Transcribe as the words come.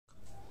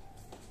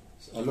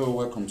Hello,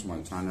 welcome to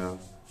my channel.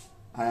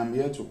 I am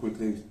here to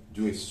quickly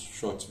do a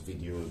short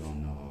video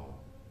on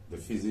the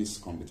physics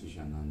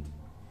competition and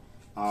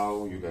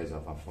how you guys are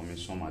performing.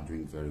 Some are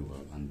doing very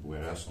well and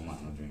whereas some are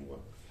not doing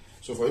well.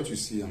 So for you to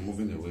see, I'm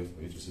moving away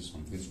for you to see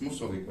some things.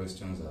 Most of the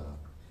questions are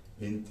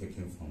being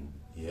taken from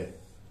here.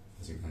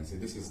 As you can see,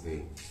 this is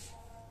the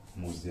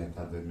Mosdee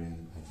Academy.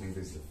 I think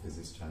this is the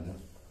physics channel.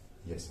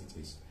 Yes, it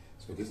is.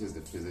 So this is the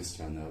physics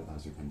channel,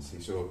 as you can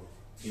see. So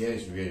here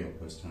is where your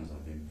questions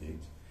are being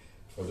picked.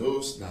 For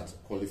those that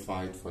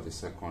qualified for the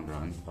second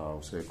round,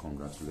 I'll say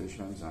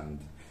congratulations. And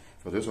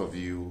for those of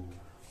you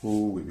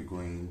who will be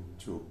going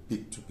to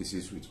pick two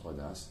pieces with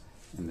others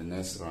in the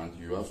next round,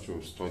 you have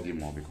to study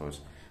more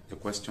because the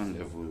question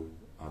level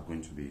are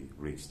going to be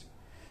raised.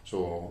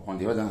 So on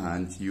the other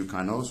hand, you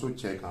can also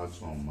check out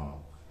some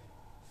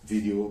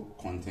video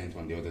content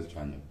on the other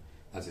channel.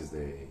 That is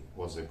the,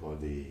 what's it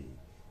called, the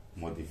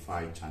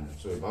modified channel.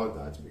 So about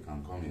that, we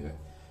can come here.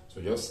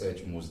 So just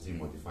search Mosdee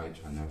modified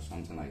channel,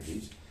 something like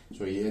this.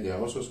 So here there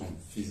are also some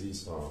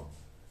physics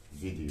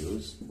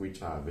videos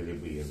which are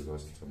available here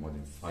because it's a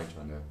modified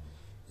channel.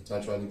 It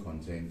actually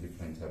contains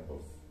different type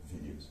of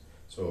videos.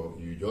 So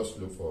you just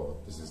look for,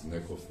 this is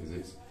Neco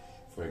physics,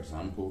 for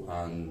example,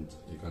 and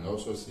you can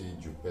also see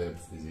Jupeb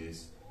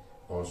physics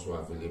also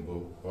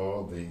available.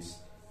 All these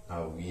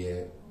are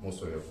where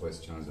most of your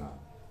questions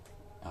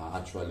are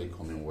actually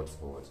coming word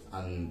for word.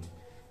 And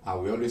I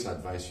will always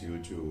advise you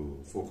to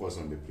focus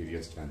on the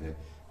previous channel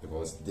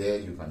because there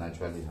you can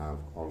actually have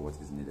all what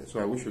is needed.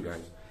 So I wish you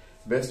guys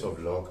best of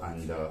luck,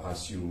 and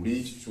as you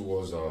reach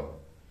towards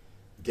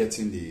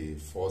getting the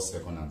first,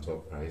 second and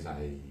third prize,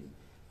 I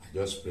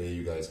just pray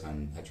you guys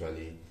can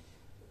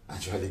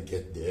actually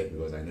get there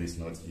because I know it's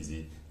not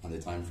easy and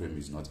the time frame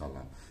is not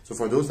allowed. So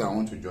for those that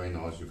want to join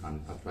us, you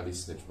can actually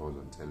search for us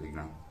on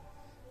Telegram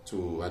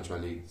to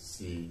actually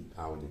see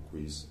how the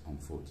quiz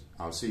unfolds.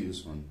 I'll see you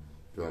soon.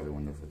 Do have a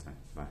wonderful time.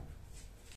 Bye.